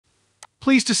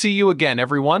Pleased to see you again,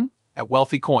 everyone, at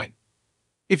Wealthy Coin.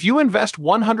 If you invest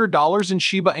 $100 in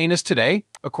Shiba Inu today,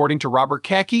 according to Robert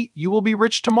Kaki, you will be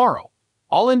rich tomorrow.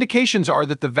 All indications are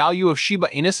that the value of Shiba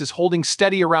Inu is holding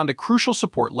steady around a crucial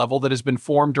support level that has been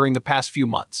formed during the past few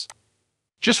months.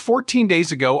 Just 14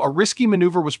 days ago, a risky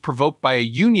maneuver was provoked by a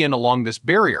union along this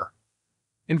barrier.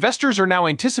 Investors are now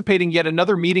anticipating yet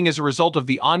another meeting as a result of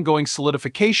the ongoing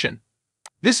solidification.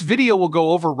 This video will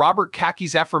go over Robert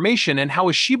Kaki's affirmation and how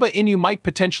a Shiba Inu might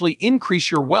potentially increase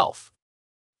your wealth.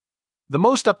 The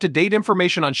most up-to-date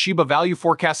information on Shiba value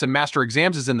forecasts and master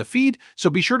exams is in the feed, so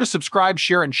be sure to subscribe,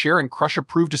 share, and crush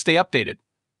approve to stay updated.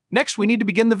 Next, we need to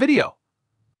begin the video.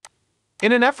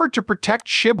 In an effort to protect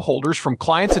SHIB holders from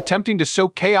clients attempting to sow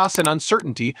chaos and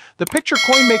uncertainty, the picture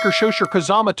coin maker Shoshiro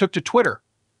Kazama took to Twitter.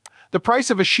 The price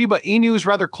of a Shiba Inu is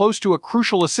rather close to a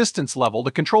crucial assistance level,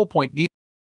 the control point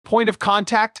of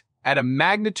contact, at a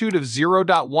magnitude of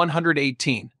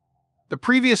 0.118. The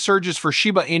previous surges for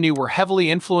Shiba Inu were heavily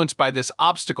influenced by this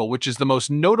obstacle, which is the most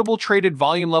notable traded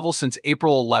volume level since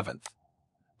April 11th.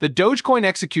 The Dogecoin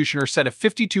executioner set a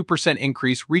 52%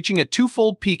 increase, reaching a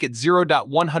twofold peak at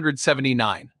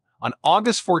 0.179 on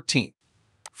August 14th.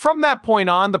 From that point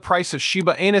on, the price of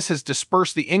Shiba Inu has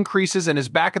dispersed the increases and is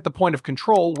back at the point of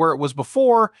control where it was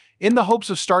before, in the hopes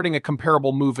of starting a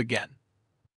comparable move again.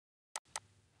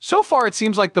 So far, it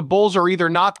seems like the bulls are either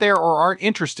not there or aren't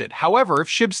interested. However, if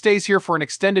SHIB stays here for an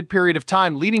extended period of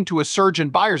time, leading to a surge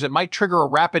in buyers, it might trigger a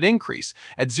rapid increase.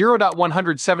 At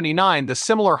 0.179, the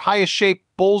similar highest shape,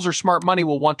 bulls or smart money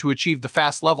will want to achieve the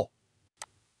fast level.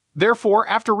 Therefore,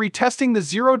 after retesting the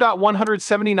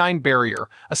 0.179 barrier,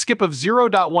 a skip of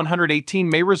 0.118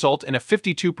 may result in a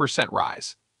 52%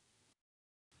 rise.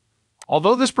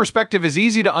 Although this perspective is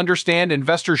easy to understand,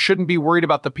 investors shouldn't be worried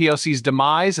about the PLC's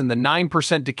demise and the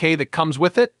 9% decay that comes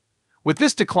with it. With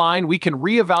this decline, we can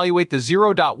reevaluate the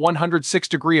 0.106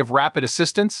 degree of rapid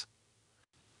assistance.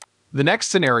 The next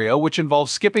scenario, which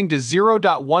involves skipping to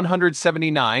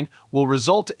 0.179, will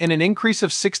result in an increase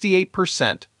of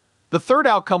 68%. The third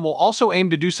outcome will also aim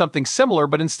to do something similar,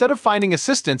 but instead of finding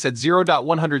assistance at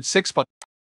 0.106,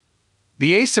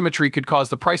 the asymmetry could cause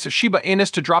the price of Shiba Inu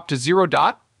to drop to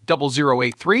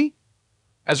 0.0083.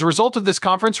 As a result of this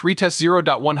conference, retest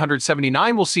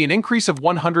 0.179 will see an increase of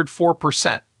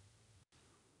 104%.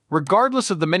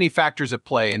 Regardless of the many factors at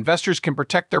play, investors can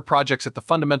protect their projects at the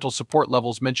fundamental support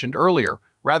levels mentioned earlier,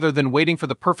 rather than waiting for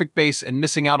the perfect base and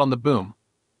missing out on the boom.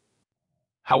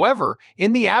 However,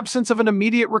 in the absence of an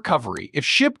immediate recovery, if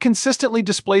SHIB consistently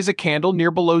displays a candle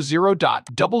near below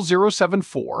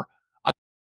 0.0074,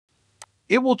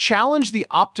 it will challenge the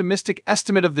optimistic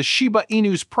estimate of the Shiba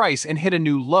Inu's price and hit a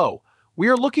new low. We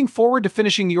are looking forward to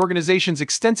finishing the organization's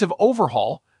extensive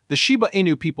overhaul, the Shiba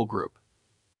Inu People Group.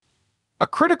 A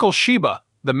critical Shiba,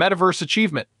 the metaverse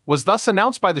achievement, was thus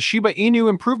announced by the Shiba Inu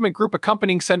Improvement Group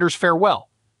accompanying Sender's farewell.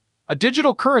 A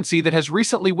digital currency that has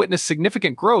recently witnessed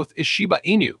significant growth is Shiba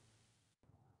Inu.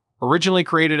 Originally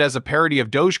created as a parody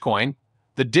of Dogecoin,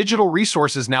 the digital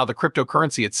resource is now the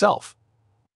cryptocurrency itself.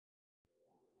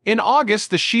 In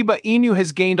August, the Shiba Inu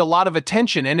has gained a lot of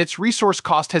attention and its resource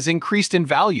cost has increased in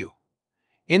value.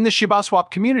 In the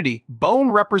ShibaSwap community, Bone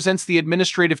represents the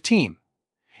administrative team.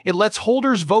 It lets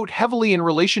holders vote heavily in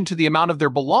relation to the amount of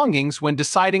their belongings when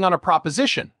deciding on a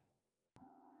proposition.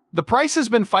 The price has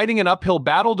been fighting an uphill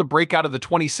battle to break out of the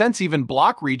 20 cents even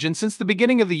block region since the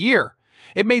beginning of the year.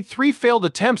 It made 3 failed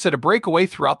attempts at a breakaway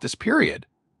throughout this period.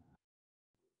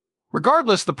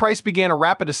 Regardless, the price began a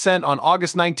rapid ascent on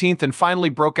August 19th and finally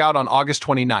broke out on August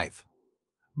 29th.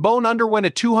 Bone underwent a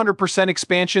 200%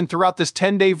 expansion throughout this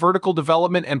 10-day vertical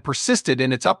development and persisted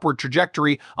in its upward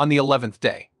trajectory on the 11th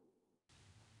day.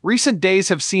 Recent days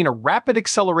have seen a rapid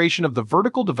acceleration of the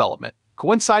vertical development,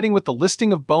 coinciding with the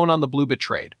listing of Bone on the Bluebit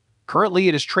trade. Currently,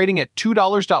 it is trading at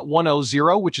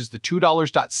 $2.100, which is the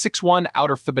 $2.61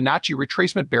 outer Fibonacci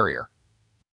retracement barrier.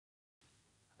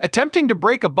 Attempting to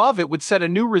break above it would set a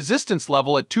new resistance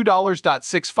level at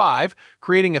 $2.65,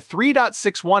 creating a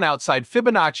 3.61 outside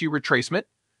Fibonacci retracement.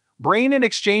 Brain and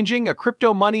Exchanging, a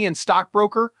crypto money and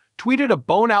stockbroker, tweeted a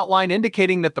Bone outline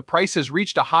indicating that the price has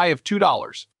reached a high of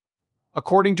 $2.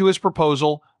 According to his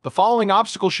proposal, the following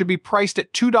obstacle should be priced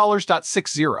at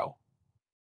 $2.60.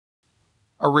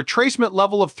 A retracement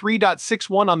level of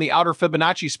 3.61 on the outer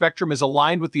Fibonacci spectrum is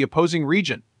aligned with the opposing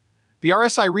region. The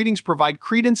RSI readings provide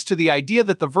credence to the idea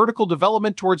that the vertical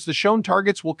development towards the shown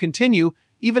targets will continue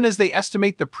even as they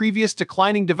estimate the previous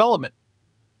declining development.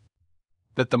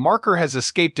 That the marker has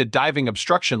escaped a diving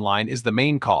obstruction line is the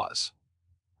main cause.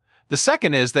 The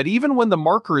second is that even when the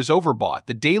marker is overbought,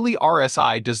 the daily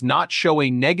RSI does not show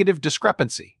a negative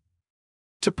discrepancy.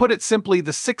 To put it simply,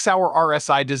 the 6-hour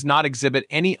RSI does not exhibit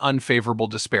any unfavorable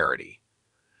disparity.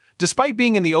 Despite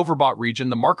being in the overbought region,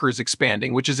 the marker is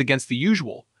expanding, which is against the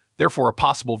usual. Therefore, a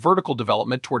possible vertical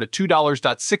development toward a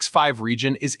 $2.65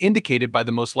 region is indicated by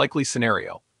the most likely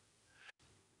scenario.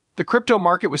 The crypto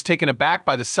market was taken aback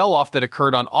by the sell-off that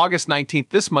occurred on August 19th.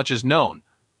 This much is known.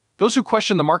 Those who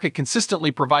question the market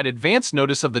consistently provide advance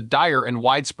notice of the dire and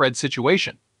widespread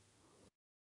situation.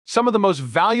 Some of the most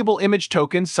valuable image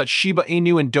tokens, such Shiba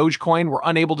Inu and Dogecoin, were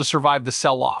unable to survive the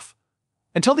sell-off.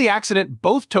 Until the accident,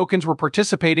 both tokens were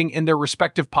participating in their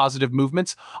respective positive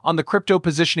movements. On the crypto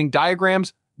positioning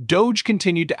diagrams, Doge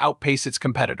continued to outpace its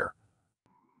competitor.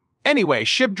 Anyway,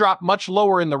 SHIB dropped much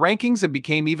lower in the rankings and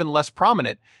became even less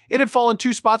prominent. It had fallen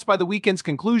 2 spots by the weekend's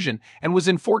conclusion and was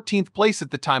in 14th place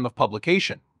at the time of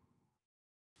publication.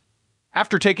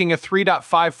 After taking a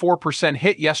 3.54%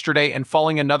 hit yesterday and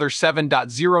falling another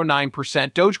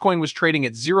 7.09%, Dogecoin was trading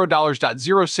at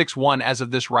 $0.061 as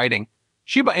of this writing.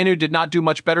 Shiba Inu did not do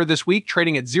much better this week,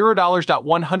 trading at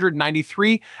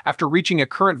 $0.193 after reaching a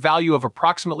current value of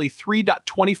approximately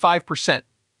 3.25%.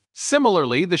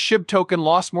 Similarly, the SHIB token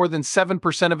lost more than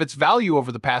 7% of its value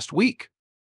over the past week.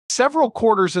 Several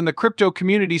quarters in the crypto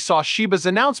community saw Shiba's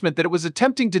announcement that it was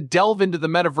attempting to delve into the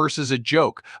metaverse as a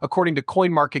joke. According to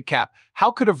CoinMarketCap,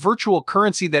 how could a virtual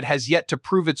currency that has yet to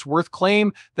prove its worth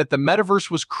claim that the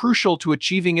metaverse was crucial to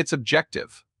achieving its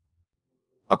objective?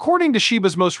 According to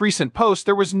Shiba's most recent post,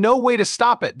 there was no way to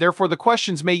stop it, therefore the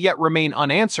questions may yet remain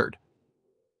unanswered.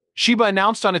 Shiba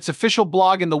announced on its official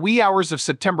blog in the wee hours of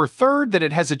September 3rd that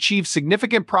it has achieved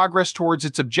significant progress towards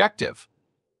its objective.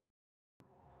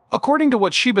 According to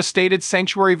what Shiba stated,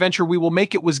 Sanctuary Venture we will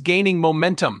make it was gaining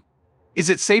momentum. Is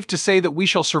it safe to say that we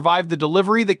shall survive the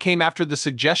delivery that came after the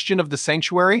suggestion of the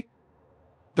Sanctuary?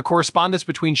 The correspondence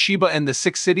between Shiba and the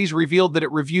 6 cities revealed that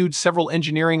it reviewed several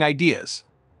engineering ideas.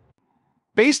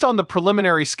 Based on the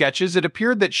preliminary sketches, it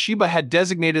appeared that Shiba had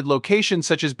designated locations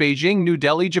such as Beijing, New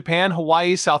Delhi, Japan,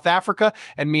 Hawaii, South Africa,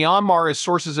 and Myanmar as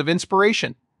sources of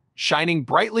inspiration. Shining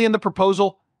brightly in the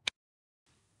proposal,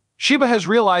 Shiba has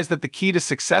realized that the key to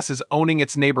success is owning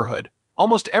its neighborhood.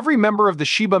 Almost every member of the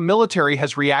Shiba military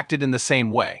has reacted in the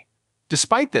same way.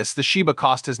 Despite this, the Shiba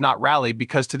cost has not rallied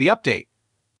because to the update.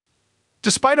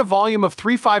 Despite a volume of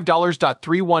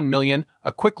 $35.31 million,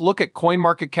 a quick look at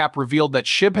CoinMarketCap revealed that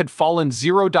SHIB had fallen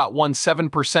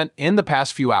 0.17% in the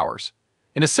past few hours.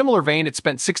 In a similar vein, it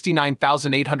spent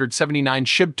 69,879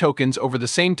 SHIB tokens over the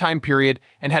same time period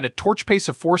and had a torch pace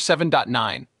of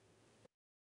 47.9.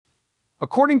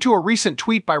 According to a recent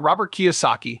tweet by Robert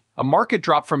Kiyosaki, a market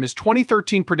drop from his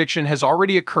 2013 prediction has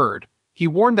already occurred. He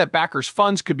warned that backers'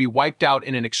 funds could be wiped out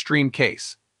in an extreme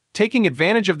case. Taking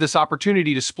advantage of this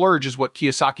opportunity to splurge is what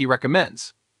Kiyosaki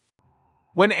recommends.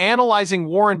 When analyzing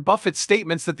Warren Buffett's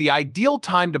statements that the ideal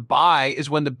time to buy is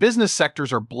when the business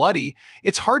sectors are bloody,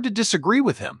 it's hard to disagree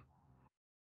with him.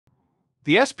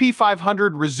 The S&P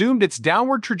 500 resumed its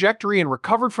downward trajectory and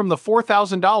recovered from the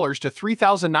 $4,000 to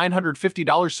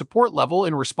 $3,950 support level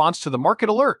in response to the market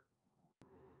alert.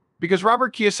 Because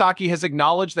Robert Kiyosaki has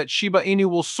acknowledged that Shiba Inu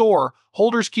will soar,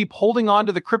 holders keep holding on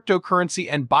to the cryptocurrency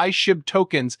and buy SHIB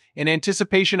tokens in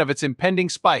anticipation of its impending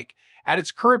spike. At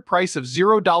its current price of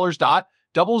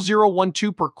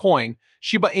 $0.0012 per coin,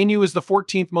 Shiba Inu is the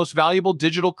 14th most valuable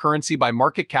digital currency by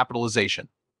market capitalization.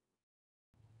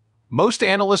 Most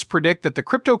analysts predict that the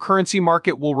cryptocurrency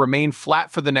market will remain flat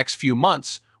for the next few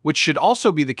months, which should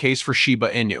also be the case for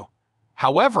Shiba Inu.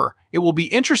 However, it will be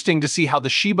interesting to see how the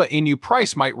Shiba Inu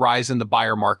price might rise in the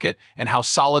buyer market and how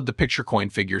solid the picture coin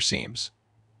figure seems.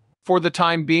 For the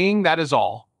time being, that is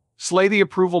all. Slay the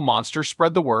approval monster,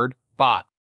 spread the word, bot.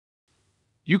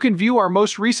 You can view our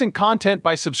most recent content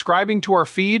by subscribing to our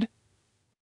feed.